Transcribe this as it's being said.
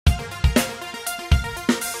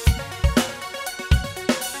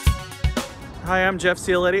Hi, I'm Jeff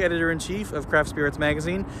Cialetti, Editor-in-Chief of Craft Spirits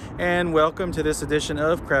Magazine, and welcome to this edition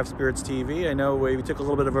of Craft Spirits TV. I know we took a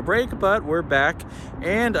little bit of a break, but we're back,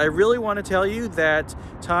 and I really want to tell you that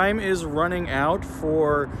time is running out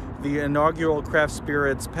for the inaugural Craft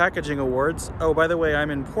Spirits Packaging Awards. Oh, by the way,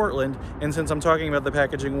 I'm in Portland, and since I'm talking about the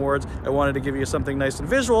Packaging Awards, I wanted to give you something nice and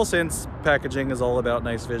visual, since packaging is all about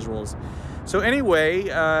nice visuals. So anyway,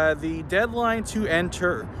 the deadline to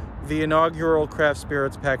enter the inaugural Craft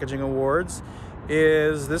Spirits Packaging Awards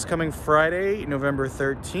is this coming Friday, November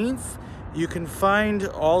 13th. You can find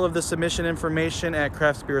all of the submission information at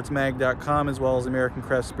craftspiritsmag.com as well as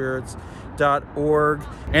americancraftspirits.org.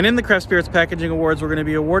 And in the Craft Spirits Packaging Awards, we're going to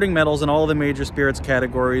be awarding medals in all of the major spirits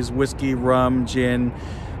categories: whiskey, rum, gin,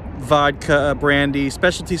 vodka, brandy,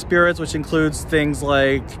 specialty spirits, which includes things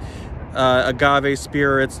like agave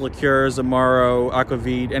spirits, liqueurs, amaro,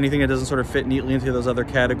 aquavit, anything that doesn't sort of fit neatly into those other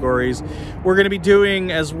categories. We're going to be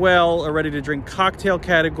doing as well a ready-to-drink cocktail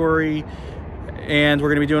category, and we're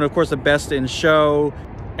going to be doing, of course, a best in show,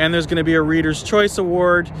 and there's going to be a Reader's Choice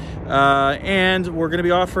Award, and we're going to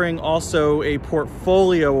be offering also a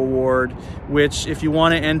portfolio award, which if you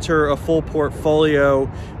want to enter a full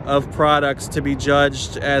portfolio of products to be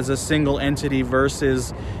judged as a single entity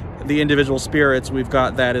versus the individual spirits, we've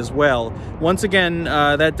got that as well. Once again,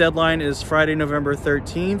 that deadline is Friday, November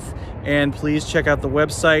 13th, and please check out the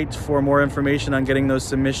website for more information on getting those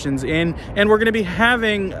submissions in. And we're going to be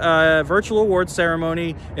having a virtual awards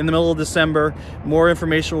ceremony in the middle of December. More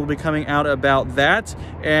information will be coming out about that,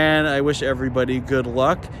 and I wish everybody good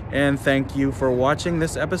luck, and thank you for watching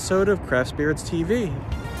this episode of Craft Spirits TV.